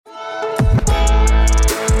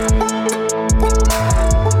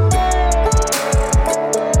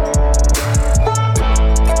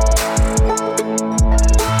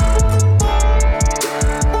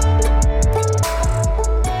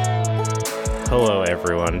Hello,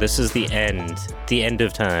 everyone. This is the end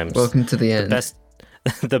of times. Welcome to the end.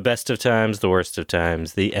 The best of times, the worst of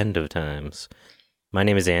times, the end of times. My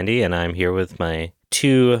name is Andy, and I'm here with my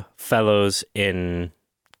two fellows in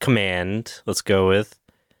command. Let's go with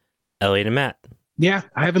Elliot and Matt. Yeah,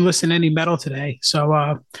 I haven't listened to any metal today,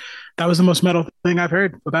 so that was the most metal thing I've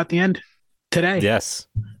heard about the end today. Yes.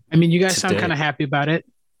 I mean, you guys sound kind of happy about it.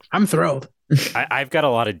 I'm thrilled. I've got a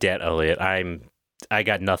lot of debt, Elliot. I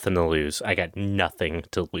got nothing to lose. I got nothing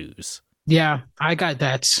to lose. Yeah, I got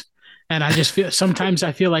debts. And I just sometimes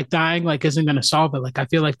I feel like dying isn't going to solve it. Like, I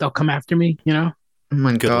feel like they'll come after me, you know? Oh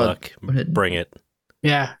my Good God. luck. Bring it.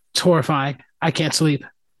 Yeah, it's horrifying. I can't sleep.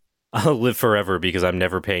 I'll live forever because I'm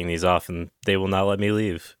never paying these off and they will not let me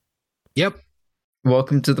leave. Yep.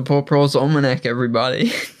 Welcome to the Paul Proles Almanac,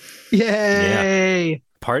 everybody. Yay! Yeah.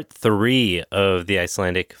 Part 3 of the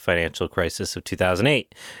Icelandic financial crisis of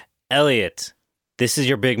 2008. Elliot, this is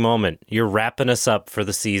your big moment. You're wrapping us up for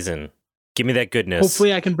the season. Give me that goodness.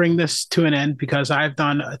 Hopefully I can bring this to an end because I've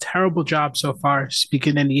done a terrible job so far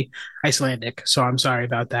speaking any Icelandic. So I'm sorry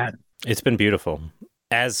about that. It's been beautiful.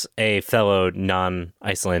 As a fellow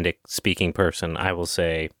non-Icelandic speaking person, I will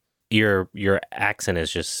say your accent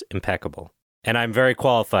is just impeccable. And I'm very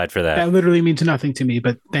qualified for that. That literally means nothing to me,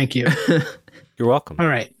 but thank you. You're welcome. All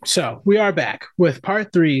right. So we are back with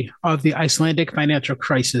part 3 of the Icelandic financial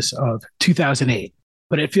crisis of 2008.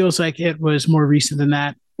 But it feels like it was more recent than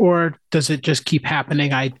that. Or does it just keep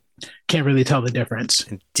happening? I can't really tell the difference.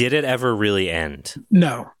 Did it ever really end?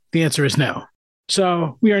 No. The answer is no.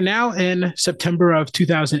 So we are now in September of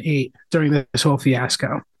 2008 during this whole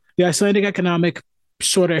fiasco. The Icelandic economic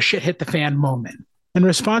sort of shit hit the fan moment. In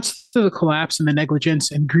response to the collapse and the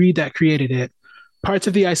negligence and greed that created it, parts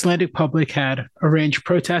of the Icelandic public had arranged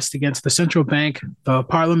protests against the central bank, the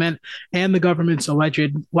parliament, and the government's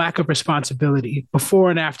alleged lack of responsibility before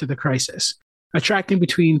and after the crisis, attracting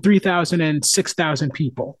between 3,000 and 6,000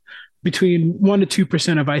 people, between 1% to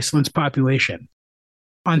 2% of Iceland's population.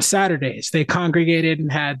 On Saturdays, they congregated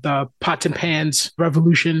and had the pots and pans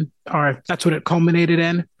revolution, or that's what it culminated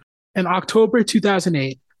in. In October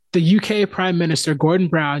 2008, the UK Prime Minister Gordon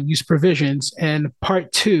Brown used provisions in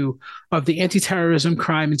Part 2 of the Anti-Terrorism,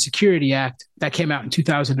 Crime and Security Act that came out in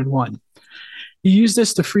 2001. He used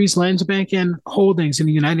this to freeze Landsbanken holdings in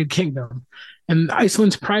the United Kingdom. And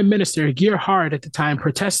Iceland's Prime Minister, Geir Hard, at the time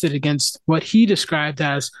protested against what he described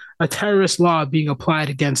as a terrorist law being applied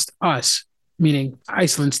against us, meaning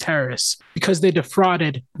Iceland's terrorists, because they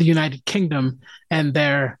defrauded the United Kingdom and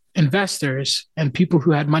their investors and people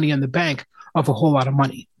who had money in the bank of a whole lot of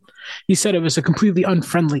money. He said it was a completely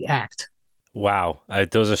unfriendly act. Wow.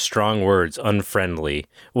 Those are strong words, unfriendly,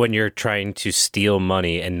 when you're trying to steal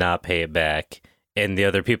money and not pay it back. And the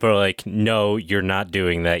other people are like, no, you're not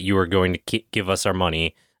doing that. You are going to give us our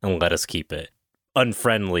money and let us keep it.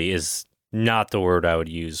 Unfriendly is not the word I would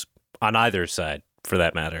use on either side, for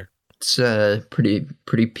that matter. It's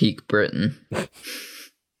pretty peak Britain.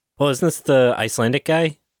 Well, isn't this the Icelandic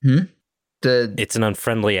guy? It's an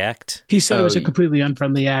unfriendly act. He said it was a completely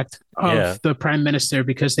unfriendly act of the prime minister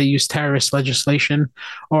because they used terrorist legislation,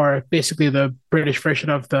 or basically the British version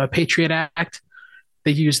of the Patriot Act.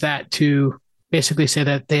 They used that to basically say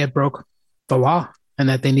that they had broke the law and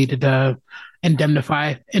that they needed to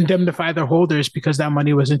indemnify their holders because that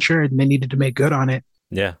money was insured and they needed to make good on it.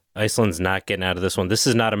 Yeah, Iceland's not getting out of this one. This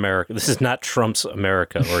is not America. This is not Trump's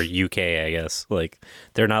America or UK, I guess. Like,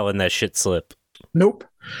 they're not letting that shit slip. Nope.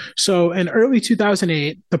 So in early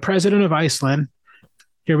 2008, the president of Iceland,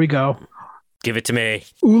 here we go. Give it to me.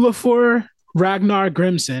 Olafur Ragnar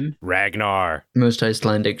Grimsson. Ragnar. Most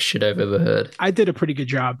Icelandic shit I've ever heard. I did a pretty good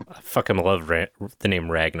job. I fucking love the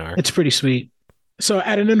name Ragnar. It's pretty sweet. So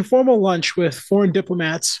at an informal lunch with foreign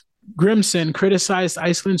diplomats, Grimsson criticized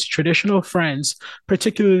Iceland's traditional friends,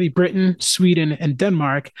 particularly Britain, Sweden, and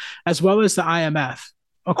Denmark, as well as the IMF.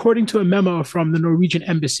 According to a memo from the Norwegian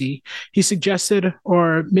embassy, he suggested,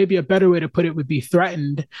 or maybe a better way to put it would be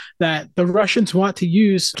threatened, that the Russians want to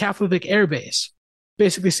use Keflavik Air Base,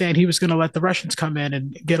 basically saying he was going to let the Russians come in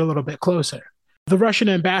and get a little bit closer. The Russian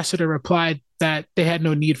ambassador replied that they had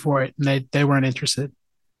no need for it and they weren't interested.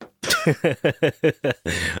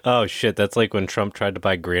 Oh, shit. That's like when Trump tried to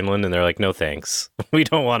buy Greenland and they're like, no, thanks. We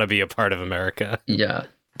don't want to be a part of America. Yeah.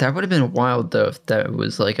 That would have been wild, though, if there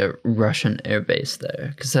was, like, a Russian airbase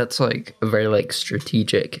there. Because that's, like, a very, like,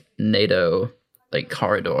 strategic NATO, like,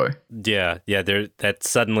 corridor. Yeah. That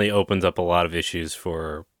suddenly opens up a lot of issues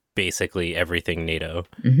for basically everything NATO.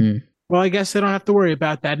 Mm-hmm. Well, I guess they don't have to worry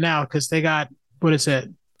about that now because they got, what is it,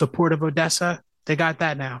 the port of Odessa? They got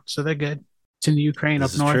that now, so they're good. It's in the Ukraine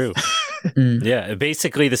This up north. True. Yeah,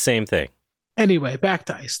 basically the same thing. Anyway, back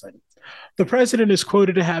to Iceland. The president is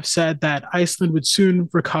quoted to have said that Iceland would soon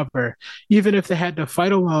recover, even if they had to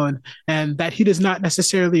fight alone, and that he does not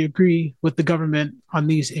necessarily agree with the government on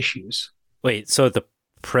these issues. Wait, so the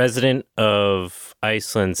president of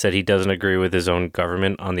Iceland said he doesn't agree with his own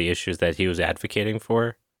government on the issues that he was advocating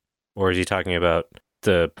for? Or is he talking about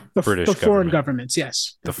the British the foreign government? governments,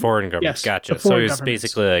 yes. The foreign governments, Yes, gotcha. the So foreign he was governments.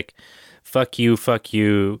 basically like, fuck you,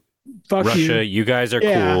 Fuck Russia, you guys are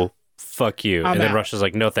Yeah. cool, fuck you. I'm and then out. Russia's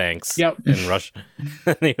like, no thanks. Yep. And Russia,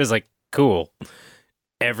 and he was like, cool.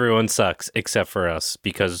 Everyone sucks except for us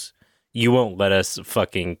because you won't let us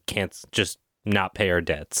fucking just not pay our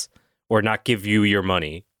debts or not give you your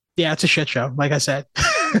money. Yeah, it's a shit show, like I said.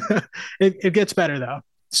 It gets better, though.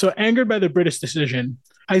 So, angered by the British decision,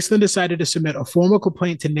 Iceland decided to submit a formal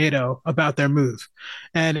complaint to NATO about their move.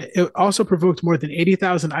 And it also provoked more than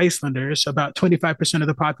 80,000 Icelanders, about 25% of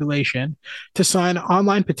the population, to sign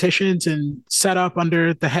online petitions and set up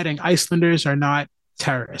under the heading Icelanders are not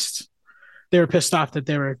terrorists. They were pissed off that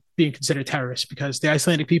they were being considered terrorists because the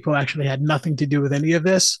Icelandic people actually had nothing to do with any of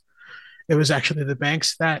this. It was actually the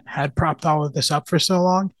banks that had propped all of this up for so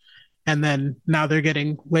long. And then now they're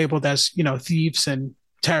getting labeled as, thieves and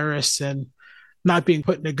terrorists and not being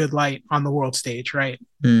put in a good light on the world stage, right?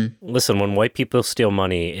 Listen, when white people steal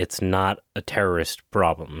money, it's not a terrorist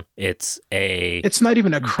problem. It's not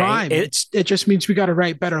even a crime. It just means we got to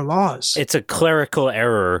write better laws. It's a clerical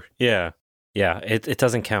error. Yeah. Yeah. It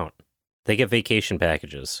doesn't count. They get vacation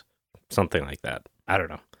packages, something like that. I don't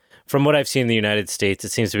know. From what I've seen in the United States,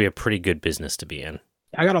 it seems to be a pretty good business to be in.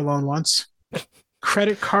 I got a loan once.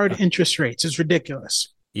 Credit card interest rates is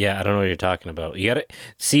ridiculous. Yeah, I don't know what you're talking about. You gotta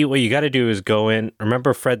see what you gotta do is go in.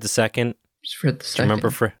 Remember Fred II? Fred II.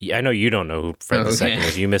 Remember Fred? Yeah, I know you don't know who Fred II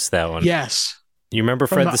is. You missed that one. Yes. You remember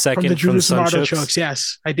Fred II from the Jerusalem Artichokes? Artichokes?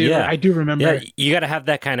 Yes, I do. Yeah. I do remember. Yeah, you got to have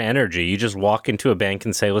that kind of energy. You just walk into a bank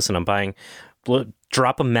and say, "Listen, I'm buying."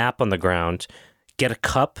 Drop a map on the ground, get a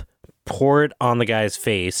cup, pour it on the guy's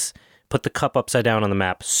face, put the cup upside down on the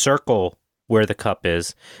map, circle where the cup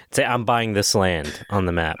is, say, "I'm buying this land on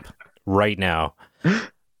the map right now.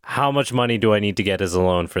 How much money do I need to get as a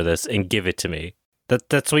loan for this?" And give it to me.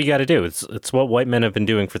 That's what you got to do. It's what white men have been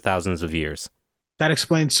doing for thousands of years. That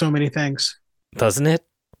explains so many things, doesn't it?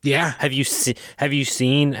 Yeah. Have you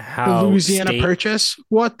seen how the Louisiana Purchase?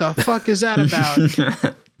 What the fuck is that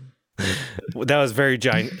about? That was very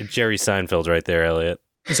Jerry Seinfeld right there, Elliot.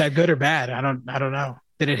 Is that good or bad? I don't know.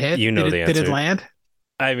 Did it hit? You know the answer. Did it land?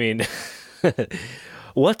 I mean,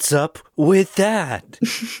 what's up with that?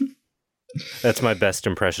 That's my best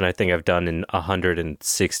impression I think I've done in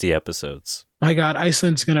 160 episodes. My God,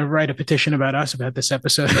 Iceland's going to write a petition about us about this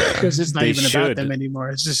episode because it's not even about them anymore.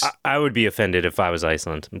 It's just I would be offended if I was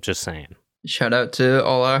Iceland. I'm just saying. Shout out to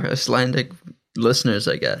all our Icelandic listeners,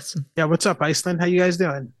 I guess. Yeah, what's up, Iceland? How you guys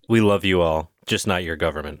doing? We love you all, just not your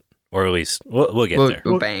government. Or at least we'll get there.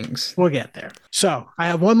 We'll get there. So I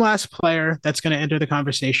have one last player that's going to enter the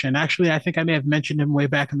conversation. Actually, I think I may have mentioned him way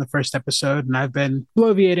back in the first episode, and I've been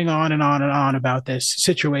bloviating on and on and on about this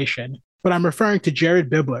situation. But I'm referring to Jared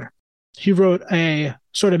Bibler. He wrote a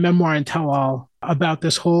sort of memoir and tell-all about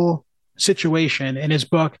this whole situation in his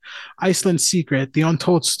book, Iceland's Secret, The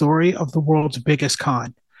Untold Story of the World's Biggest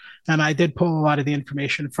Con. And I did pull a lot of the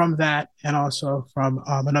information from that and also from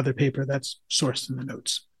another paper that's sourced in the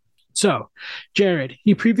notes. So, Jared,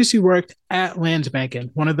 he previously worked at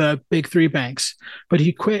Landsbanken, one of the big three banks, but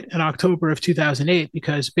he quit in October of 2008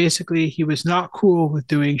 because basically he was not cool with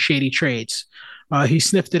doing shady trades. He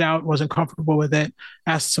sniffed it out, wasn't comfortable with it,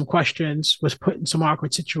 asked some questions, was put in some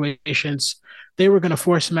awkward situations. They were going to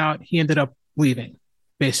force him out. He ended up leaving,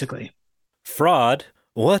 basically. Fraud?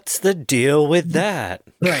 What's the deal with that?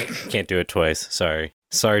 Right. Can't do it twice. Sorry.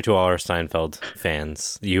 Sorry to all our Seinfeld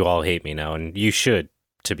fans. You all hate me now, and you should,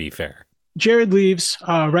 to be fair. Jared leaves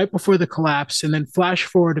right before the collapse, and then flash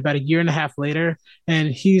forward about a year and a half later, and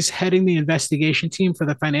he's heading the investigation team for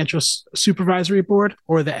the Financial Supervisory Board,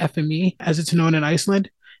 or the FME, as it's known in Iceland.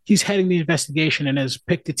 He's heading the investigation and has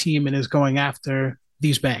picked a team and is going after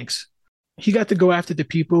these banks. He got to go after the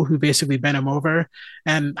people who basically bent him over,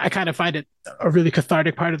 and I kind of find it a really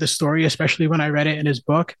cathartic part of the story, especially when I read it in his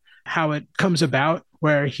book, how it comes about,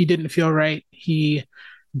 where he didn't feel right. He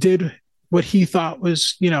did what he thought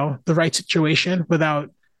was, the right situation without,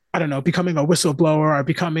 becoming a whistleblower or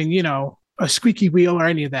becoming, a squeaky wheel or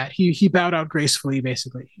any of that. He bowed out gracefully,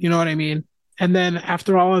 basically. You know what I mean? And then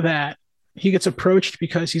after all of that, he gets approached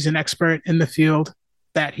because he's an expert in the field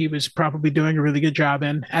that he was probably doing a really good job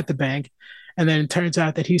in at the bank. And then it turns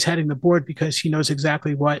out that he's heading the board because he knows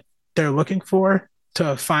exactly what they're looking for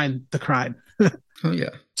to find the crime. Oh, yeah.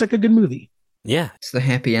 It's like a good movie. Yeah, It's the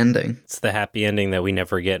happy ending. it's the happy ending that we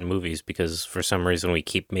never get in movies because for some reason we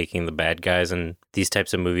keep making the bad guys in these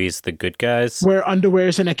types of movies the good guys. Wear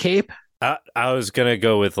underwears and a cape. I was gonna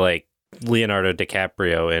go with like Leonardo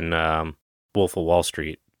DiCaprio in Wolf of Wall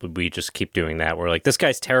Street. We just keep doing that. We're like, this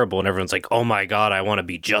guy's terrible, and everyone's like, oh my god, I want to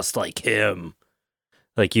be just like him.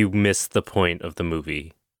 Like, you missed the point of the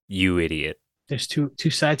movie, you idiot. There's two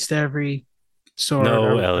sides to every sword. No,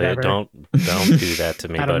 or Elliot, whatever. don't do that to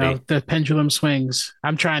me, I don't buddy. know. The pendulum swings.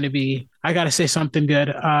 I'm trying to be. I gotta say something good.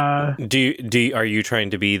 Are you trying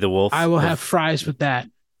to be the wolf? I will of have fries with that.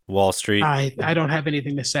 Wall Street. I don't have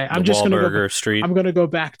anything to say. I'm the just gonna Wahlburger Street. I'm gonna go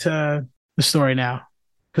back to the story now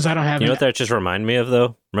because I don't have. You know what that just reminded me of,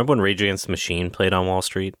 though? Remember when Rage Against the Machine played on Wall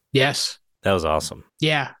Street? Yes. That was awesome.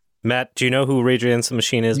 Yeah. Matt, do you know who Rage Against the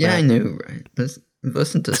Machine is? Yeah, Matt? I knew, right?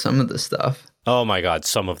 Listen to some of the stuff. Oh my god,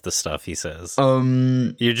 some of the stuff he says.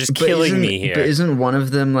 You're just but killing me here. But isn't one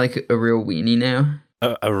of them like a real weenie now?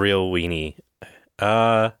 A real weenie.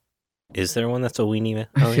 Is there one that's a weenie? Man?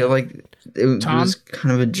 I feel like it Tom? was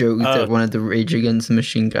kind of a joke that one of the Rage Against the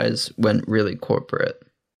Machine guys went really corporate.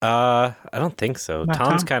 I don't think so. Not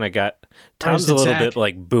Tom's Tom? kind of got. Or is Tom's a it little Zach? bit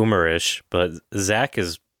like boomerish, but Zach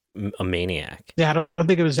is a maniac. Yeah. I don't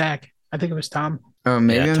think it was Zach. I think it was Tom. Oh,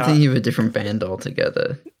 maybe Yeah, I'm Tom- thinking of a different band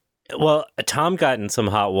altogether. Well, Tom got in some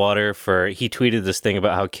hot water for he tweeted this thing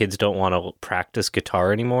about how kids don't want to practice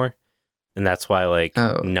guitar anymore, and that's why like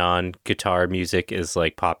non-guitar music is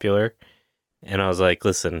like popular. And I was like,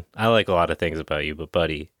 listen, I like a lot of things about you, but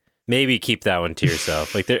buddy, maybe keep that one to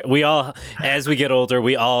yourself. Like we all, as we get older,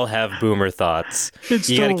 we all have boomer thoughts. Kids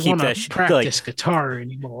You gotta don't keep wanna that shit practice guitar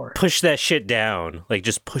anymore. Push that shit down. Like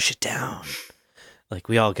just push it down. Like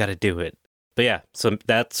we all got to do it. But yeah, so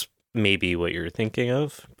that's maybe what you're thinking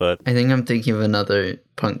of. But I think I'm thinking of another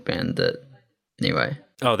punk band that. Anyway.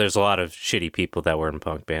 oh, there's a lot of shitty people that were in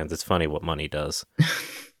punk bands. It's funny what money does.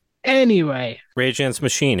 Anyway. Rage Against the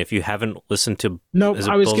Machine. If you haven't listened to, Nope. is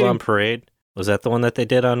it I was Bulls getting. on Parade? Was that the one that they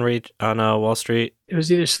did on Wall Street? It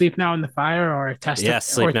was either Sleep Now in the Fire or Testify. Yeah,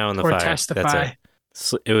 Sleep Now in the Fire. Testify.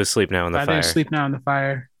 That's it. It was Sleep Now in the I Fire. think Sleep Now in the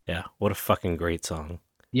Fire. Yeah, what a fucking great song.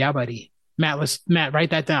 Yeah, buddy. Matt, write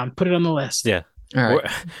that down. Put it on the list. Yeah. All right.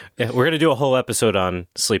 We're going to do a whole episode on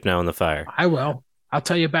Sleep Now in the Fire. I will. I'll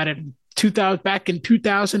tell you about it. Back in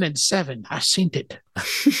 2007, I seen it.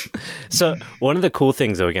 So one of the cool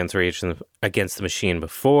things though against the Machine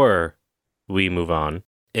before we move on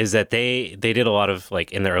is that they did a lot of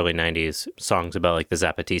like in the early 90s songs about like the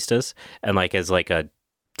Zapatistas, and like as like a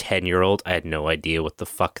 10-year-old I had no idea what the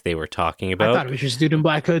fuck they were talking about. I thought it was just dude in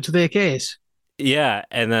black coats with AKs. Yeah,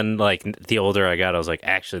 and then like the older I got I was like,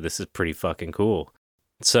 actually this is pretty fucking cool.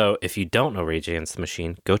 So if you don't know Rage Against the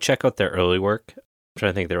Machine, go check out their early work. I'm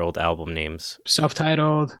trying to think their old album names.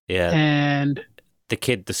 Self-titled. Yeah. And The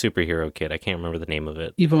superhero kid. I can't remember the name of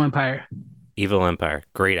it. Evil Empire. Evil Empire.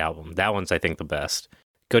 Great album. That one's, I think, the best.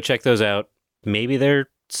 Go check those out. Maybe they're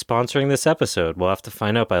sponsoring this episode. We'll have to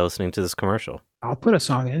find out by listening to this commercial. I'll put a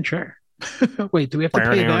song in, sure. Wait, do we have to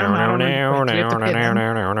pay them? I don't know. Wait, do we have to pay them?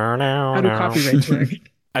 How do copyrights work?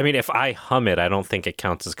 I mean, if I hum it, I don't think it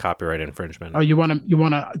counts as copyright infringement. Oh, you want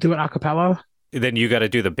to do it a cappella? Then you got to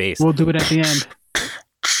do the bass. We'll do it at the end.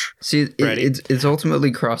 See, Ready? it's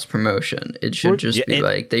ultimately cross promotion. It should just be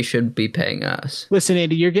like they should be paying us. Listen,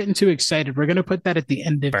 Andy, you're getting too excited. We're gonna put that at the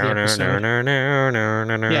end of the episode.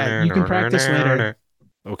 Yeah, you can practice later.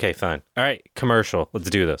 Okay, fine. All right, commercial.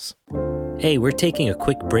 Let's do this. Hey, we're taking a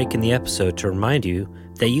quick break in the episode to remind you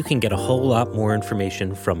that you can get a whole lot more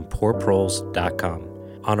information from poorproles.com.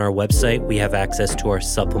 On our website, we have access to our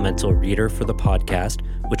supplemental reader for the podcast,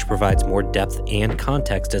 which provides more depth and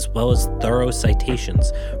context as well as thorough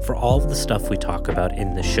citations for all of the stuff we talk about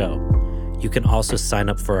in the show. You can also sign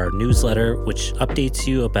up for our newsletter, which updates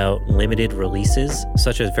you about limited releases,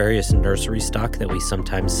 such as various nursery stock that we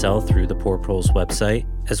sometimes sell through the Poor Proles website,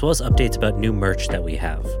 as well as updates about new merch that we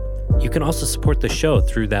have. You can also support the show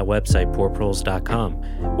through that website,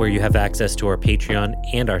 poorproles.com, where you have access to our Patreon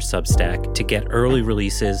and our Substack to get early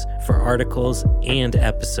releases for articles and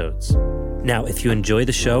episodes. Now, if you enjoy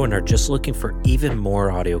the show and are just looking for even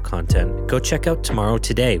more audio content, go check out Tomorrow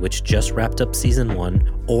Today, which just wrapped up season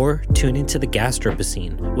 1, or tune into the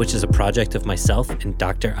Gastropocene, which is a project of myself and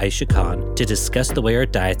Dr. Aisha Khan to discuss the way our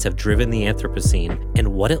diets have driven the Anthropocene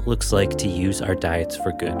and what it looks like to use our diets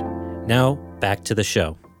for good. Now, back to the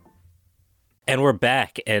show. And we're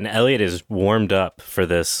back, and Elliot is warmed up for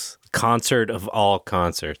this concert of all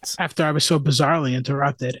concerts. After I was so bizarrely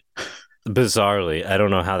interrupted. Bizarrely. I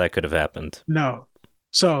don't know how that could have happened. No.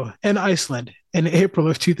 So, in Iceland, in April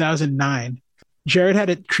of 2009, Jared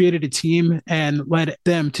had created a team and led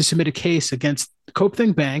them to submit a case against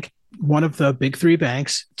Kaupthing Bank one of the big three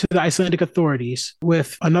banks, to the Icelandic authorities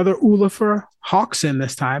with another Olafur Hawkson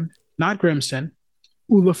this time, not Grimson.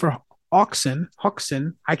 Olafur Hawkson.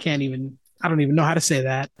 I don't even know how to say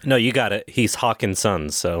that. No, you got it. He's Hawkins' son,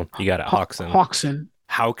 so you got it. Hawkson.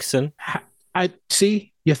 Hawkson. I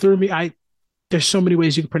see. You threw me. There's so many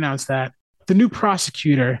ways you can pronounce that. The new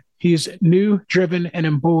prosecutor. He's new, driven, and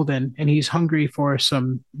emboldened, and he's hungry for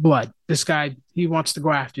some blood. This guy, he wants to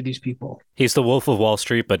go after these people. He's the Wolf of Wall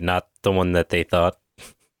Street, but not the one that they thought.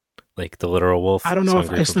 Like the literal wolf. I don't know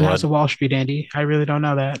if Iceland has a Wall Street, Andy. I really don't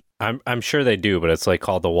know that. I'm sure they do, but it's like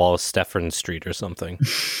called the Wall of Stefan Street or something.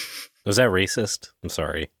 Was that racist? I'm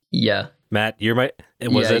sorry. Yeah. Matt, you're my...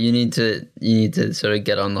 You need to sort of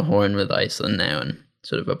get on the horn with Iceland now and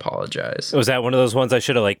sort of apologize. Was that one of those ones I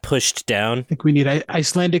should have like pushed down? I think we need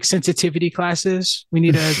Icelandic sensitivity classes. We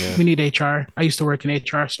need we need HR. I used to work in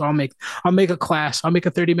HR, so I'll make a class. I'll make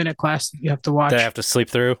a 30-minute class that you have to watch. That I have to sleep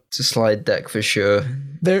through. It's a slide deck for sure.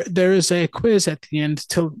 There is a quiz at the end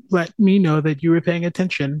to let me know that you were paying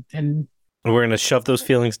attention, and we're gonna shove those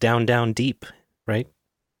feelings down deep, right?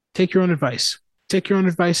 Take your own advice. Take your own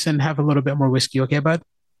advice and have a little bit more whiskey, okay, bud?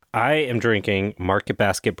 I am drinking Market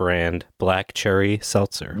Basket brand Black Cherry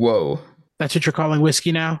Seltzer. Whoa. That's what you're calling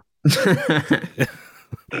whiskey now?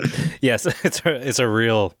 Yes, it's a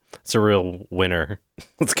real winner.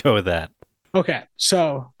 Let's go with that. Okay,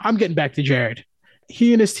 so I'm getting back to Jared.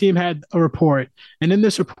 He and his team had a report, and in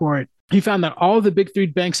this report, he found that all the big three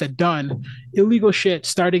banks had done illegal shit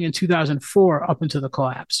starting in 2004 up until the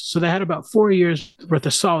collapse. So they had about 4 years worth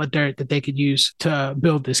of solid dirt that they could use to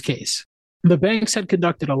build this case. The banks had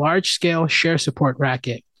conducted a large-scale share support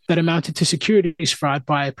racket that amounted to securities fraud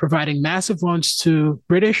by providing massive loans to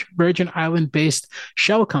British Virgin Island-based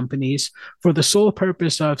shell companies for the sole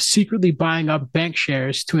purpose of secretly buying up bank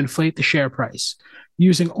shares to inflate the share price,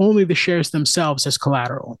 using only the shares themselves as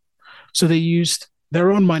collateral. So they used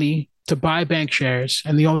their own money to buy bank shares,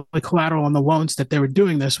 and the only collateral on the loans that they were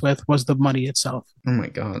doing this with was the money itself. Oh my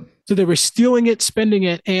God. So they were stealing it, spending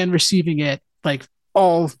it, and receiving it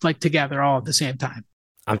all together all at the same time.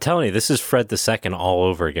 I'm telling you, this is Fred II all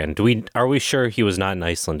over again. Are we sure he was not in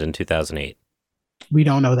Iceland in 2008? We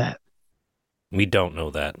don't know that. We don't know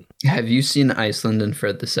that. Have you seen Iceland and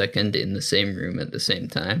Fred II in the same room at the same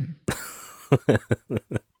time?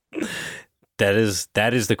 That is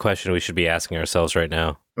the question we should be asking ourselves right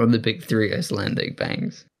now. Or the big three Icelandic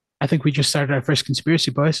banks? I think we just started our first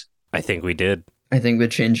conspiracy, boys. I think we did. I think we're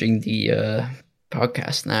changing the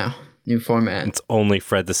podcast now. New format. It's only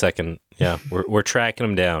Fred II. Yeah, we're tracking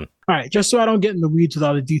him down. All right, just so I don't get in the weeds with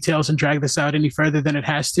all the details and drag this out any further than it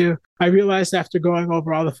has to, I realized after going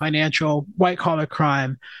over all the financial white-collar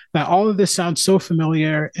crime that all of this sounds so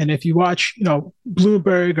familiar. And if you watch,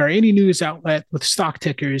 Bloomberg or any news outlet with stock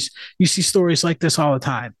tickers, you see stories like this all the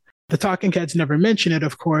time. The talking heads never mention it,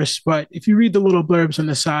 of course, but if you read the little blurbs on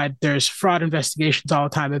the side, there's fraud investigations all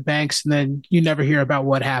the time at banks, and then you never hear about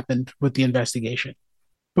what happened with the investigation.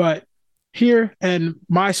 But here in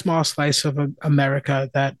my small slice of America,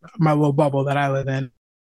 my little bubble that I live in,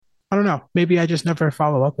 I don't know. Maybe I just never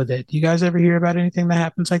follow up with it. Do you guys ever hear about anything that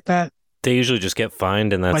happens like that? They usually just get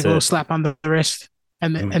fined, and that's like it. A little slap on the wrist,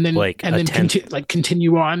 and then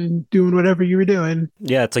continue on doing whatever you were doing.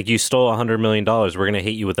 Yeah, it's like you stole $100 million. We're gonna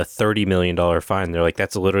hit you with a $30 million fine. They're like,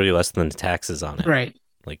 that's literally less than the taxes on it. Right.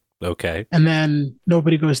 Like, okay. And then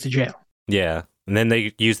nobody goes to jail. Yeah, and then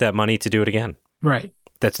they use that money to do it again. Right.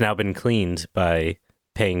 That's now been cleaned by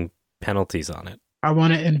paying penalties on it. I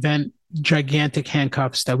want to invent gigantic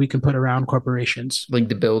handcuffs that we can put around corporations. Like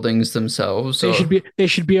the buildings themselves? They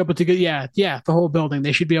should be able to get, the whole building.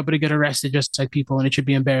 They should be able to get arrested just like people, and it should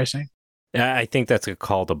be embarrassing. I think that's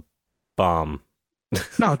called a bomb.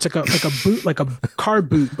 No, it's like a boot, like a car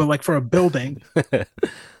boot, but like for a building.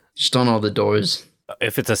 Just on all the doors.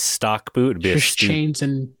 If it's a stock boot, it'd be just chains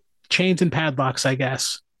and padlocks, I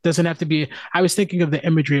guess. Doesn't have to be. I was thinking of the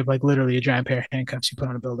imagery of like literally a giant pair of handcuffs you put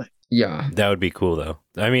on a building. Yeah, that would be cool though.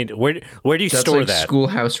 I mean, where do you That's store like that?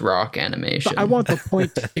 Schoolhouse Rock animation. But I want the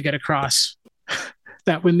point to get across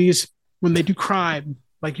that when they do crime,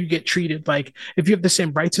 like you get treated like if you have the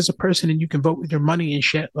same rights as a person and you can vote with your money and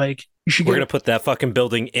shit. Like you should. We're gonna put that fucking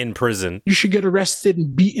building in prison. You should get arrested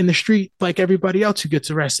and beat in the street like everybody else who gets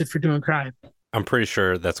arrested for doing crime. I'm pretty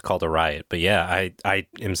sure that's called a riot. But yeah, I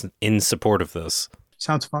am in support of this.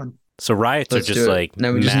 Sounds fun. So riots are just like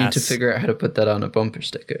now we just need to figure out how to put that on a bumper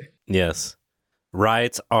sticker. Yes,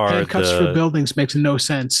 riots are handcuffs for buildings makes no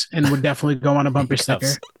sense and would definitely go on a bumper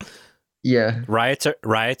sticker. Yeah, riots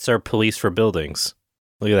are police for buildings.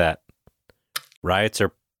 Look at that. Riots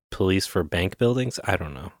are police for bank buildings. I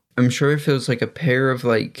don't know. I'm sure if it was like a pair of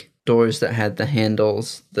like doors that had the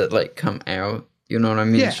handles that like come out. You know what I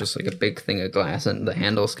mean? Yeah. It's just like a big thing of glass and the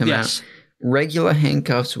handles come Yes. out. Regular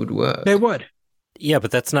handcuffs would work. They would. Yeah,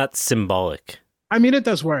 but that's not symbolic. I mean, it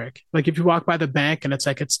does work. Like if you walk by the bank and it's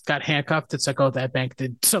like it's got handcuffed, it's like, oh, that bank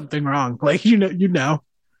did something wrong. Like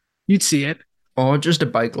you'd see it. Or just a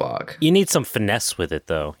bike lock. You need some finesse with it,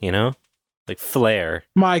 though, you know? Like flair.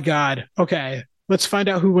 My God. Okay, let's find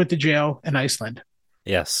out who went to jail in Iceland.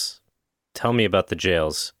 Yes. Tell me about the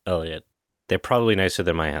jails, Elliot. They're probably nicer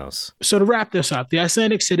than my house. So to wrap this up, the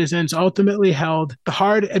Icelandic citizens ultimately held the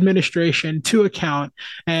hard administration to account,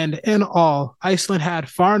 and in all, Iceland had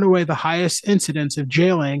far and away the highest incidence of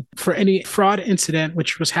jailing for any fraud incident,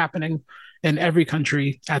 which was happening in every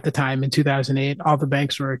country at the time in 2008. All the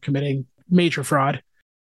banks were committing major fraud.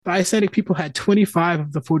 The Icelandic people had 25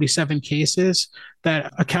 of the 47 cases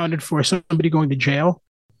that accounted for somebody going to jail.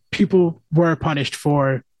 People were punished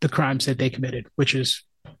for the crimes that they committed, which is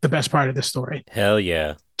the best part of the story. Hell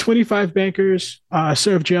yeah. 25 bankers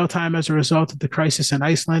served jail time as a result of the crisis in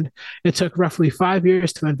Iceland. It took roughly 5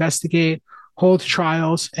 years to investigate, hold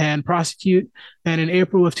trials, and prosecute. And in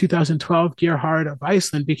April of 2012, Gerhard of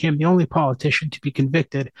Iceland became the only politician to be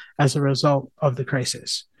convicted as a result of the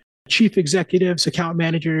crisis. Chief executives, account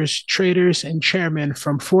managers, traders, and chairmen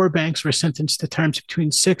from 4 banks were sentenced to terms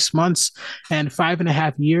between 6 months and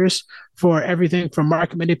 5.5 years for everything from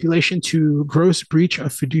market manipulation to gross breach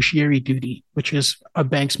of fiduciary duty, which is a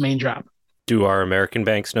bank's main job. Do our American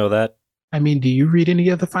banks know that? I mean, do you read any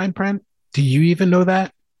of the fine print? Do you even know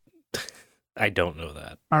that? I don't know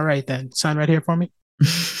that. All right, then. Sign right here for me.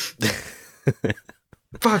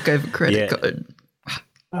 Fuck, I have a credit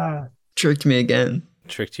card. Tricked me again.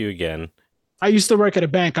 Tricked you again. I used to work at a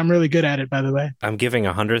bank. I'm really good at it, by the way. I'm giving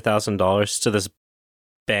 $100,000 to this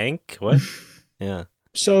bank? What? Yeah.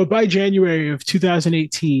 So by January of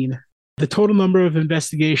 2018, the total number of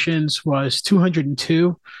investigations was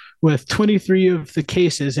 202, with 23 of the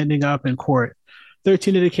cases ending up in court.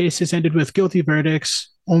 13 of the cases ended with guilty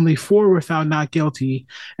verdicts. Only 4 were found not guilty,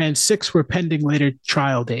 and 6 were pending later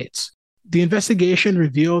trial dates. The investigation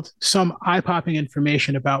revealed some eye-popping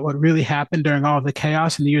information about what really happened during all of the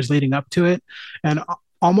chaos in the years leading up to it. And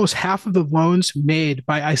almost half of the loans made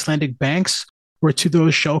by Icelandic banks were to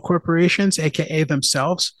those shell corporations, aka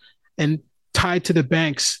themselves, and tied to the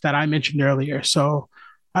banks that I mentioned earlier. So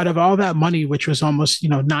out of all that money, which was almost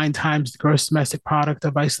 9 times the gross domestic product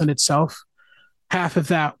of Iceland itself, half of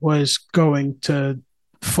that was going to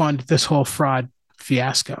fund this whole fraud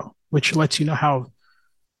fiasco, which lets you know how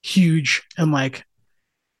huge and I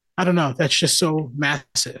don't know, that's just so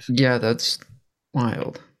massive. Yeah, that's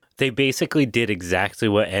wild. They basically did exactly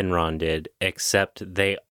what Enron did, except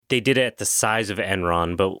they did it at the size of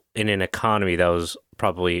Enron, but in an economy that was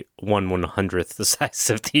probably 1/100th the size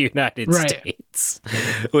of the United States,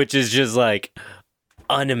 which is just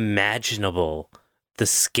unimaginable, the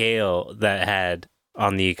scale that had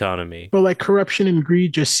on the economy. But corruption and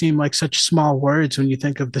greed just seem like such small words when you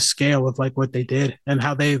think of the scale of what they did and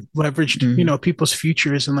how they leveraged people's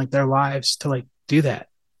futures and their lives to do that.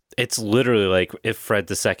 It's literally like if Fred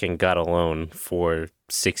II got a loan for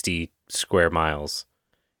 60 square miles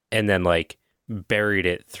and then buried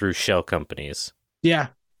it through shell companies. Yeah.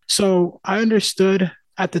 So I understood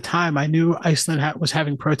at the time, I knew Iceland was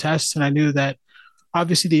having protests, and I knew that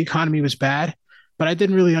obviously the economy was bad, but I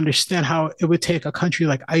didn't really understand how it would take a country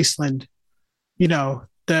like Iceland, the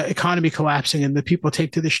economy collapsing and the people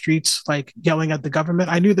take to the streets, yelling at the government.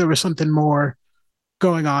 I knew there was something more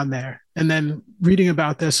going on there. And then reading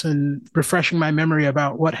about this and refreshing my memory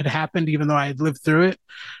about what had happened, even though I had lived through it,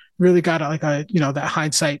 really got that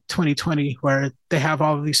hindsight 2020 where they have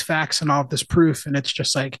all of these facts and all of this proof. And it's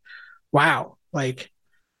just wow,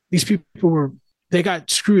 these people they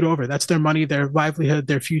got screwed over. That's their money, their livelihood,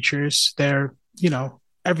 their futures,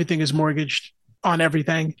 everything is mortgaged on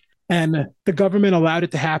everything. And the government allowed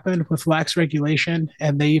it to happen with lax regulation.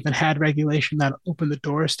 And they even had regulation that opened the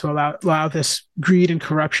doors to allow this greed and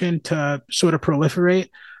corruption to sort of proliferate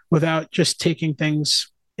without just taking things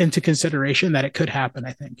into consideration that it could happen,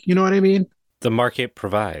 I think. You know what I mean? The market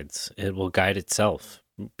provides. It will guide itself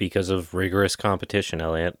because of rigorous competition,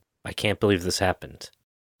 Elliot. I can't believe this happened.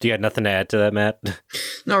 Do you got nothing to add to that, Matt?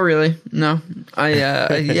 Not really. No.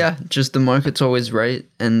 Yeah, just the market's always right.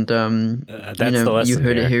 And, that's the lesson. You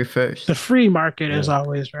heard here. it here first. The free market is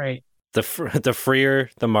always right. The freer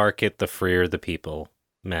the market, the freer the people,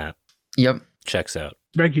 Matt. Yep. Checks out.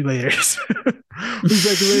 Regulators. Who's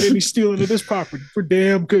regulating any stealing of this property? We're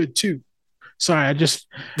damn good, too. Sorry, I just...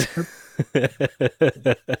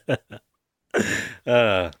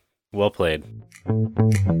 Well played.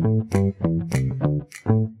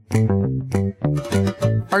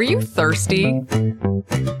 Are you thirsty?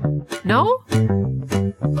 No?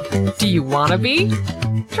 Do you want to be?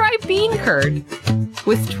 Try bean curd.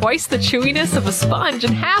 With twice the chewiness of a sponge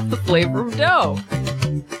and half the flavor of dough.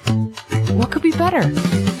 What could be better?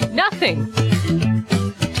 Nothing.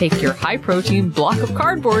 Take your high-protein block of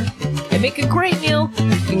cardboard and make a great meal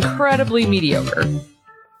incredibly mediocre.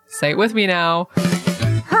 Say it with me now.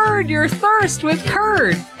 Herd your thirst with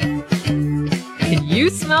curd. Can you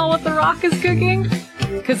smell what the Rock is cooking?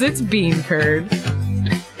 Because it's bean curd.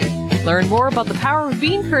 Learn more about the power of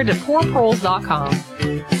bean curd at poorproles.com.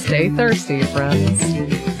 Stay thirsty, friends.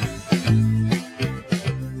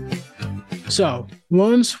 So,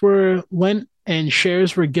 loans were lent and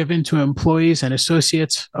shares were given to employees and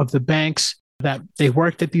associates of the banks that they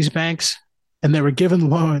worked at these banks, and they were given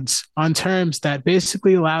loans on terms that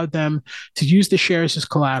basically allowed them to use the shares as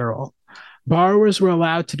collateral. Borrowers were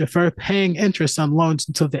allowed to defer paying interest on loans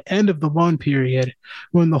until the end of the loan period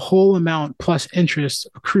when the whole amount plus interest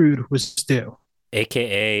accrued was due.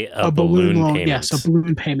 AKA a balloon loan. payment. Yes, a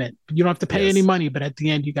balloon payment. You don't have to pay any money, but at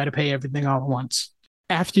the end, you got to pay everything all at once.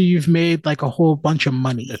 After you've made like a whole bunch of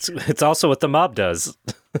money. It's also what the mob does.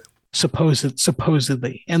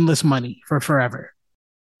 Supposedly. Endless money for forever.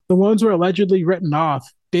 The loans were allegedly written off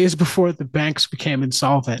days before the banks became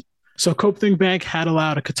insolvent. So Kopting Bank had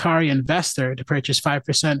allowed a Qatari investor to purchase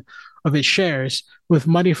 5% of its shares with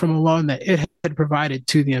money from a loan that it had provided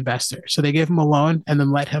to the investor. So they gave him a loan and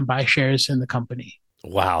then let him buy shares in the company.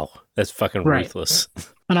 Wow. That's fucking ruthless.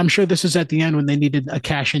 And I'm sure this is at the end when they needed a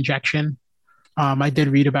cash injection. I did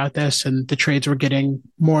read about this, and the trades were getting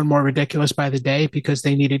more and more ridiculous by the day because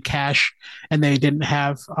they needed cash and they didn't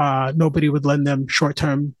have, nobody would lend them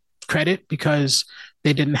short-term credit because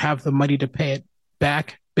they didn't have the money to pay it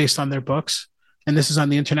back based on their books. And this is on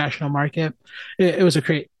the international market. It was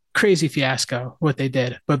a crazy fiasco what they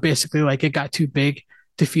did, but basically like it got too big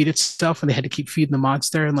to feed itself and they had to keep feeding the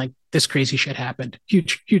monster, and like this crazy shit happened.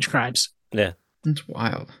 Huge crimes. Yeah. It's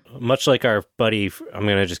wild. Much like our buddy, I'm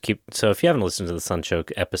going to just keep, so if you haven't listened to the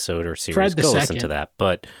Sunchoke episode or series, go listen to that.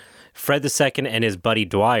 But Fred II and his buddy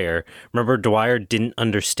Dwyer, remember Dwyer didn't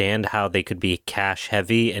understand how they could be cash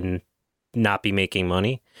heavy and not be making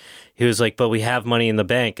money. He was like, but we have money in the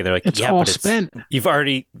bank. And they're like, it's all spent. You've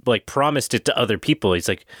already like promised it to other people. He's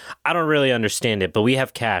like, I don't really understand it, but we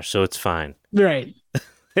have cash, so it's fine. Right.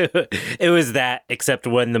 It was that, except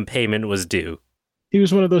when the payment was due. He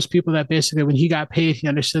was one of those people that basically when he got paid, he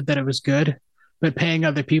understood that it was good, but paying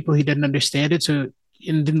other people, he didn't understand it. So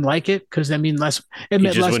and didn't like it because that meant less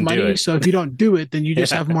money. So if you don't do it, then you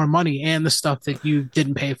just have more money and the stuff that you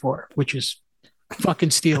didn't pay for, which is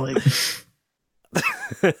fucking stealing.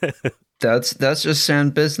 That's just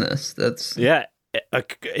sound business. That's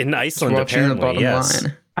in Iceland apparently. The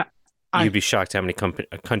bottom line. You'd be shocked how many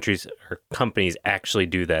countries or companies actually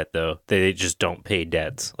do that though. They just don't pay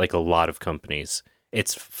debts. Like a lot of companies.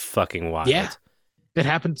 It's fucking wild. Yeah, it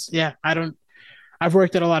happens. Yeah, I've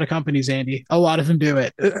worked at a lot of companies, Andy. A lot of them do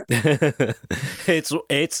it.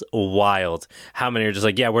 It's wild how many are just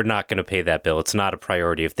like, yeah, we're not going to pay that bill. It's not a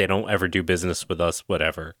priority. If they don't ever do business with us,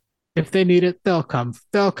 whatever. If they need it, they'll come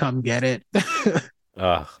get it.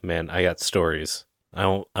 Oh man, I got stories. I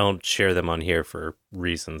don't share them on here for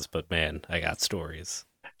reasons, but man, I got stories.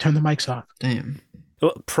 Turn the mics off. Damn.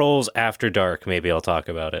 Well, Proles After Dark, maybe I'll talk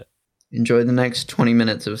about it. Enjoy the next 20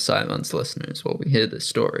 minutes of silence, listeners, while we hear this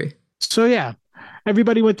story. So yeah,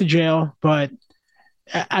 everybody went to jail, but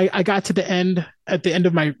I got to the end, at the end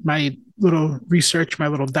of my little research, my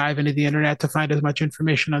little dive into the internet to find as much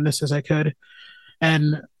information on this as I could.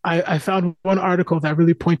 And I found one article that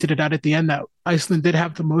really pointed it out at the end that Iceland did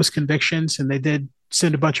have the most convictions and they did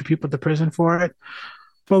send a bunch of people to prison for it.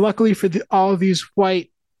 But luckily for all of these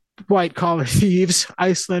white collar thieves,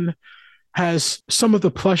 Iceland has some of the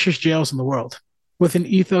plushest jails in the world, with an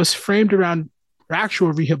ethos framed around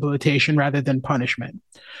actual rehabilitation rather than punishment.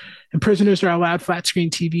 And prisoners are allowed flat screen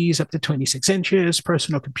TVs up to 26 inches,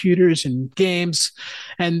 personal computers and games,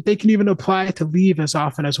 and they can even apply to leave as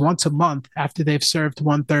often as once a month after they've served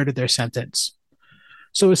 1/3 of their sentence.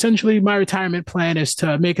 So essentially, my retirement plan is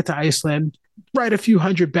to make it to Iceland, write a few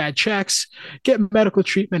hundred bad checks, get medical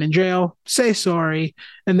treatment in jail, say sorry,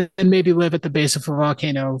 and then maybe live at the base of a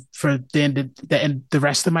volcano for the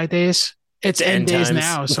rest of my days. It's end days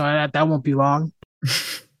now, so that won't be long.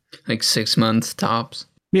 Like 6 months tops.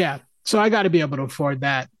 Yeah, so I got to be able to afford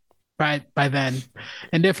that by then.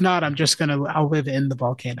 And if not, I'll live in the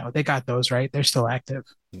volcano. They got those, right? They're still active.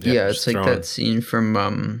 Yeah, it's like that scene from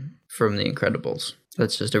The Incredibles.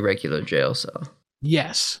 That's just a regular jail cell.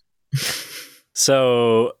 Yes.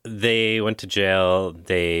 So they went to jail.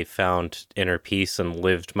 They found inner peace and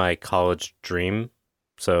lived my college dream.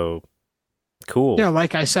 So cool. Yeah,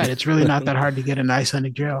 like I said, it's really not that hard to get in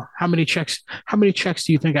Icelandic jail. How many checks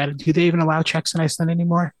do you think do they even allow checks in Iceland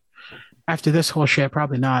anymore? After this whole shit,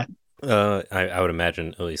 probably not. I would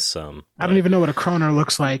imagine at least some. I don't even know what a kroner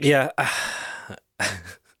looks like. Yeah.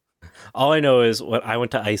 All I know is when I went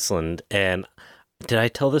to Iceland, and did I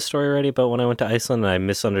tell this story already about when I went to Iceland and I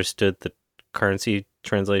misunderstood the currency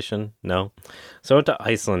translation? No. So I went to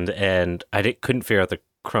Iceland and I couldn't figure out the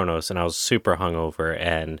Kronos, and I was super hungover,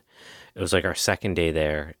 and it was like our second day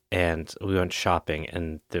there, and we went shopping,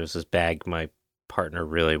 and there was this bag my partner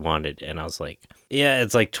really wanted, and I was like, yeah,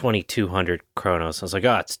 it's like 2,200 Kronos. I was like,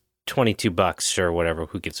 oh, it's $22, sure, whatever,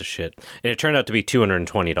 who gives a shit? And it turned out to be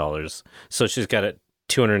 $220. So she's got a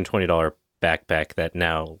 $220 backpack that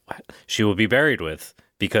now she will be buried with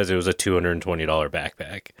because it was a $220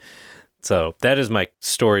 backpack. So that is my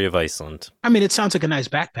story of Iceland. I mean, it sounds like a nice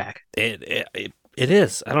backpack. It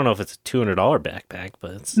is. I don't know if it's a $200 backpack,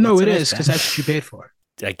 but it's no, it is because that's what you paid for.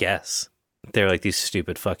 I guess. They're like these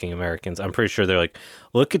stupid fucking Americans. I'm pretty sure they're like,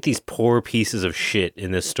 look at these poor pieces of shit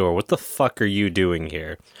in this store. What the fuck are you doing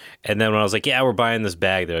here? And then when I was like, yeah, we're buying this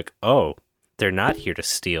bag, they're like, oh, they're not here to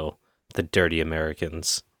steal, the dirty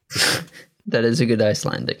Americans. That is a good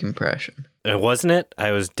Icelandic impression. Wasn't it?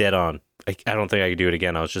 I was dead on. I don't think I could do it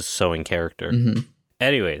again. I was just so in character. Mm-hmm.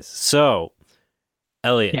 Anyways, so,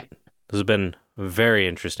 Elliot, Yeah. This has been a very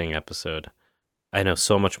interesting episode. I know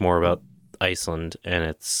so much more about Iceland and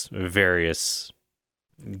its various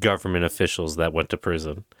government officials that went to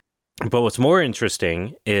prison. But what's more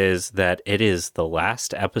interesting is that it is the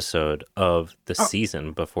last episode of the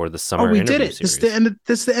season before the summer we interview did it. series. This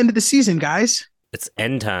is the end of the season, guys. It's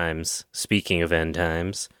end times. Speaking of end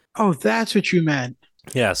times. Oh, that's what you meant.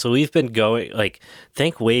 Yeah, so we've been going, like,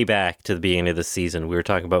 think way back to the beginning of the season. We were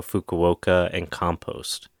talking about Fukuoka and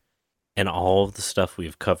compost. And all of the stuff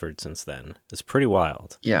we've covered since then. It's pretty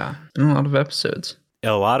wild. Yeah, and a lot of episodes.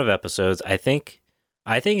 A lot of episodes. I think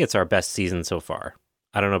it's our best season so far.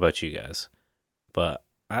 I don't know about you guys, but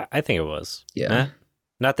I think it was. Yeah.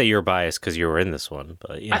 Not that you're biased because you were in this one,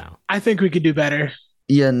 but you know. I think we could do better.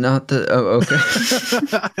 Yeah, not the... Oh, okay.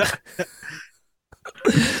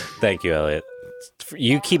 Thank you, Elliot.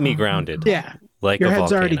 You keep me grounded. Yeah. Like Your a head's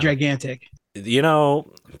volcano. already gigantic. You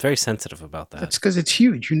know, I'm very sensitive about that. That's because it's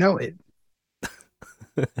huge. You know it.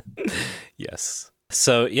 Yes.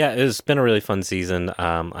 So, yeah, it's been a really fun season.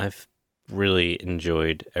 I've really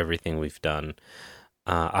enjoyed everything we've done.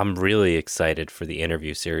 I'm really excited for the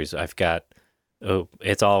interview series.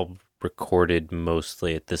 It's all recorded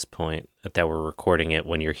mostly at this point that we're recording it.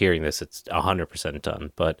 When you're hearing this, it's 100%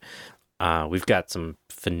 done. But we've got some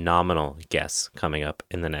phenomenal guests coming up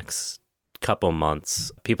in the next couple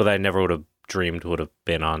months. People that I never would have dreamed would have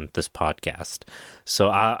been on this podcast. So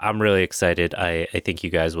I'm really excited. I think you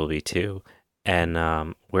guys will be too. And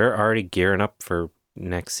we're already gearing up for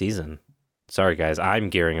next season. Sorry, guys. I'm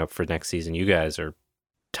gearing up for next season. You guys are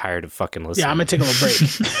tired of fucking listening. Yeah, I'm going to take a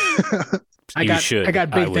little break. I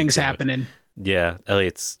got big things happening. Yeah,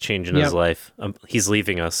 Elliot's changing his life. He's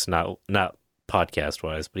leaving us, not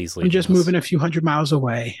podcast-wise, but he's leaving I'm just us. moving a few hundred miles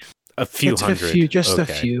away. A few hundred? Just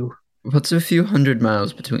Okay. a few. What's a few hundred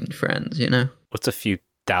miles between friends, you know? What's a few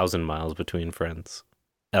thousand miles between friends?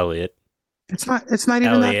 Elliot. It's not even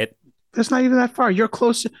Elliot. it's not even that far. You're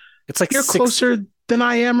closer. It's like You're closer than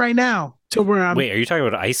I am right now to where I'm. Wait, are you talking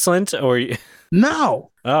about Iceland or? No.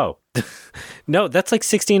 Oh, no, that's like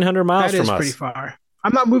 1,600 miles That from is us. pretty far.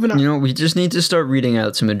 I'm not moving up. You know, we just need to start reading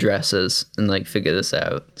out some addresses and like figure this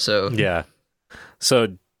out. So Yeah.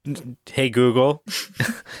 So, hey Google,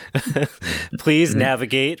 please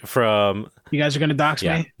navigate from. You guys are going to dox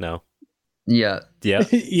Yeah. me? No. yeah, Yeah.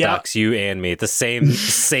 Yeah. Dox you and me at the same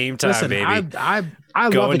time, Listen, baby. I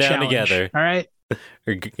love Going a down challenge. together. All right.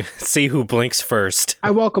 Or see who blinks first.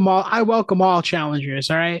 I welcome all challengers.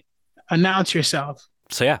 All right. Announce yourself.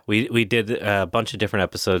 So yeah, we did a bunch of different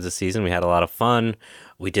episodes this season. We had a lot of fun.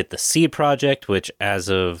 We did the Seed Project, which as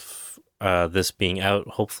of this being out,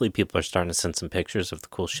 hopefully people are starting to send some pictures of the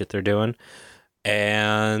cool shit they're doing.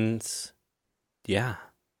 And yeah,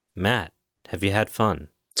 Matt, have you had fun?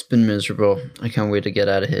 it's been miserable. I can't wait to get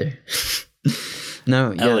out of here.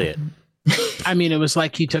 No, yeah. Elliot, I mean, it was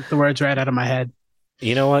like he took the words right out of my head.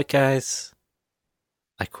 you know what, guys?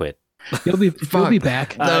 I quit. You'll be Fuck.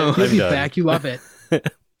 back. No. You'll I'm be done. back. You love it.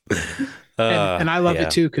 And I love yeah.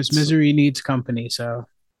 it too because misery needs company. So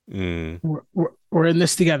Mm. we're in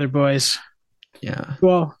this together, boys. Yeah.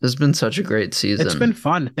 Well, This has been such a great season. it's been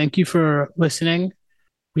fun. Thank you for listening.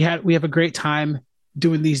 We have a great time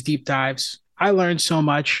doing these deep dives. I learned so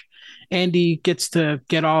much, Andy gets to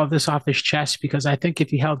get all of this off his chest, because I think if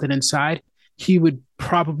he held it inside, he would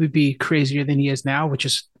probably be crazier than he is now, which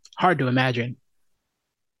is hard to imagine.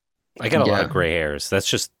 I got a lot of gray hairs. That's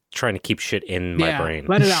just trying to keep shit in my brain.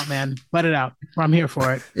 Let it out, man. Let it out. I'm here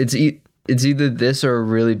for it. It's either this or a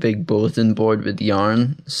really big bulletin board with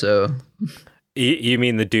yarn. So you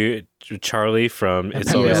mean the dude Charlie from It's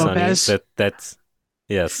Pepe Always Lopez? Sunny? That's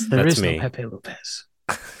yes, There that's is me. no Pepe Lopez.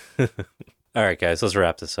 All right, guys, let's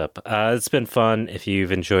wrap this up. It's been fun. If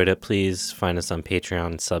you've enjoyed it, please find us on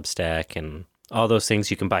Patreon, Substack, and all those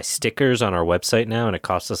things. You can buy stickers on our website now, and it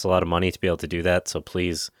costs us a lot of money to be able to do that. So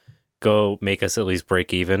please go make us at least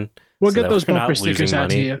break even. We'll so get that those we're not bumper stickers losing out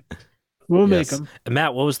to money. you. We'll make Yes. them.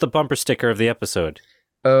 Matt, what was the bumper sticker of the episode?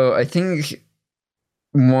 Oh, I think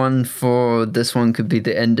one for this one could be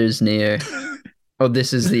the Ender's Near. Oh,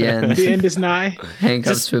 this is the end. The end is nigh.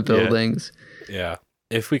 Handcuffs Just- for buildings. Yeah.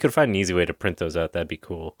 If we could find an easy way to print those out, that'd be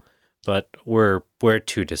cool. But we're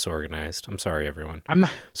too disorganized. I'm sorry, everyone. I'm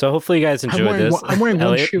not. So hopefully you guys I'm enjoyed wearing, this. I'm wearing one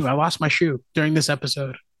Elliot, shoe. I lost my shoe during this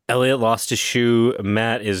episode. Elliot lost his shoe.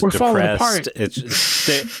 Matt is We're falling depressed.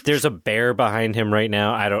 apart. There's a bear behind him right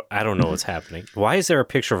now. I don't know what's happening. Why is there a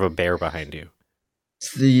picture of a bear behind you?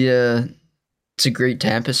 It's a great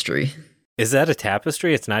tapestry. Is that a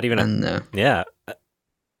tapestry? It's not even I a. don't know. Yeah.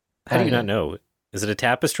 How do you Oh. not know? Is it a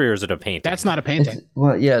tapestry or is it a painting? That's not a painting.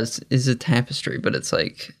 It's a tapestry, but it's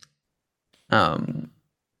like,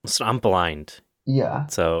 So I'm blind. yeah,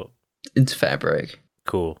 So it's fabric.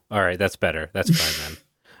 cool. All right, that's better. That's fine then.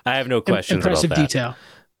 I have no questions Impressive about that. detail.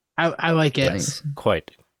 I like it. Thanks.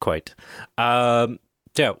 Quite.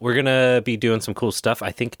 Yeah, we're gonna be doing some cool stuff.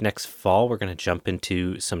 I think next fall we're gonna jump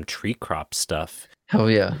into some tree crop stuff. Hell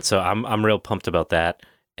yeah. So I'm real pumped about that.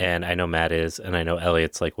 And I know Matt is, and I know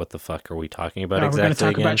Elliot's like, what the fuck are we talking about We're exactly going to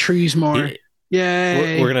talk again? about trees more. Yeah,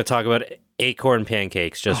 Yay. we're gonna talk about acorn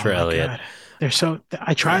pancakes just Oh for my Elliot. God. They're so.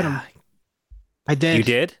 I tried them. I did. You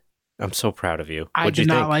did? I'm so proud of you. I What'd did you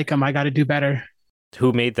not think? like them. I got to do better.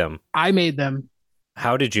 Who made them? I made them.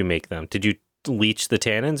 How did you make them? Did you leach the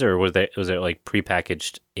tannins, or was it like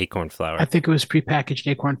prepackaged acorn flour? I think it was prepackaged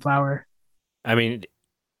acorn flour. I mean,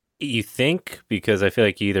 you think, because I feel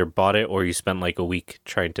like you either bought it or you spent like a week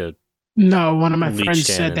trying to. No, one of my Leach friends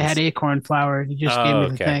said they tannins. had acorn flour. He just gave me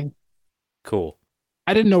the okay. thing. Cool.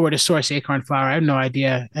 I didn't know where to source acorn flour. I had no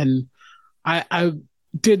idea. And I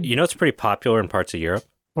did You know, it's pretty popular in parts of Europe.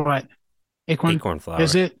 what? Acorn Flour.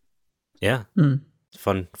 is it? Yeah. Hmm.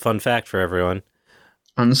 Fun fact for everyone.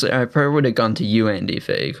 Honestly, I probably would have gone to you, Andy,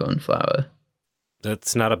 for acorn flour.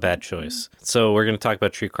 That's not a bad choice. So we're going to talk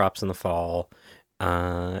about tree crops in the fall,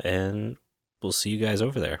 and we'll see you guys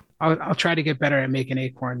over there. I'll try to get better at making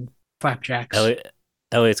acorn flapjacks.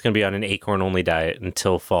 Elliot's going to be on an acorn-only diet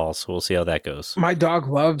until fall, so we'll see how that goes. My dog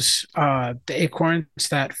loves the acorns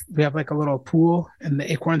that we have, like a little pool, and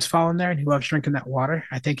the acorns fall in there, and he loves drinking that water.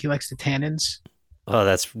 I think he likes the tannins. Oh,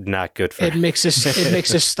 that's not good for It makes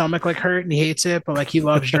his stomach like hurt, and he hates it, but like he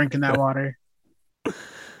loves drinking that water.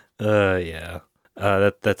 Yeah.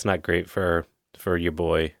 That's not great for your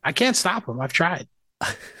boy. I can't stop him. I've tried.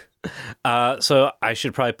 So I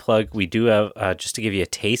should probably plug. We do have just to give you a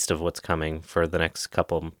taste of what's coming for the next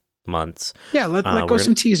couple months. Yeah, let we're go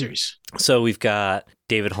some teasers. So we've got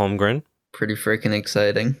David Holmgren. Pretty freaking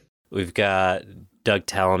exciting. We've got Doug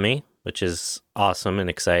Tallamy, which is awesome and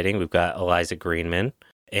exciting. We've got Eliza Greenman,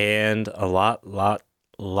 and a lot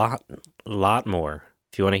more.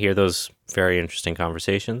 If you want to hear those very interesting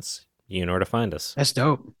conversations, you know where to find us. That's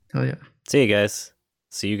dope. Hell yeah. See you guys.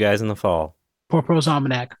 See you guys in the fall. Poor Pro's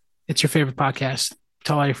Almanac. It's your favorite podcast.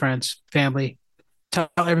 Tell all your friends, family. Tell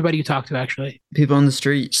everybody you talk to, actually. People on the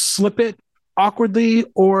street. Slip it awkwardly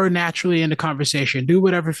or naturally into conversation. Do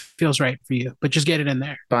whatever feels right for you, but just get it in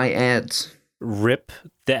there. Buy ads. Rip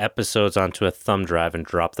the episodes onto a thumb drive and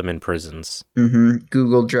drop them in prisons.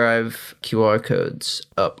 Google Drive QR codes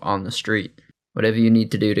up on the street. Whatever you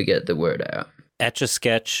need to do to get the word out. Etch a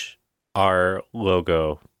sketch our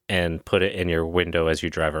logo and put it in your window as you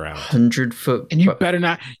drive around. 100-foot. And you better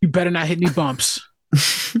not hit any bumps.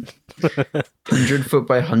 100-foot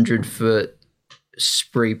by 100-foot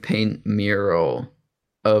spray paint mural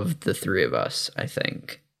of the three of us, I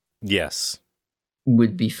think. Yes.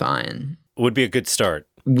 Would be fine. Would be a good start.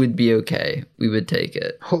 Would be okay. We would take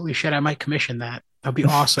it. Holy shit, I might commission that. That'd be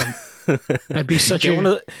awesome. That'd be such Get a... one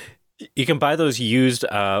of you can buy those used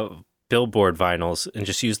billboard vinyls and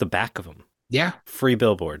just use the back of them. Yeah. Free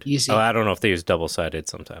billboard. Easy. Oh, I don't know if they use double-sided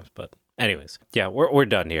sometimes, but anyways. Yeah, we're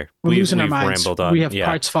done here. We're losing our we've minds. rambled on. We have Yeah.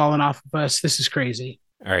 parts falling off of us. This is crazy.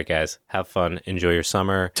 All right, guys. Have fun. Enjoy your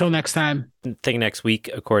summer. Till next time. I think next week,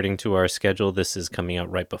 according to our schedule, this is coming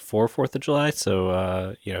out right before 4th of July.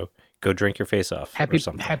 So, go drink your face off or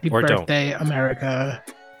something. Happy or birthday, America.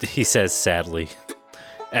 He says sadly,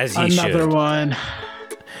 as he Another should. one.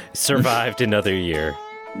 Survived another year.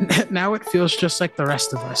 Now it feels just like the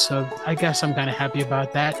rest of us. So I guess I'm kind of happy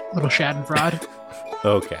about that. Little Schadenfreude.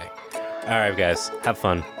 Okay. All right, guys. Have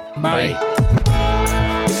fun. Bye.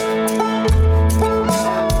 Bye.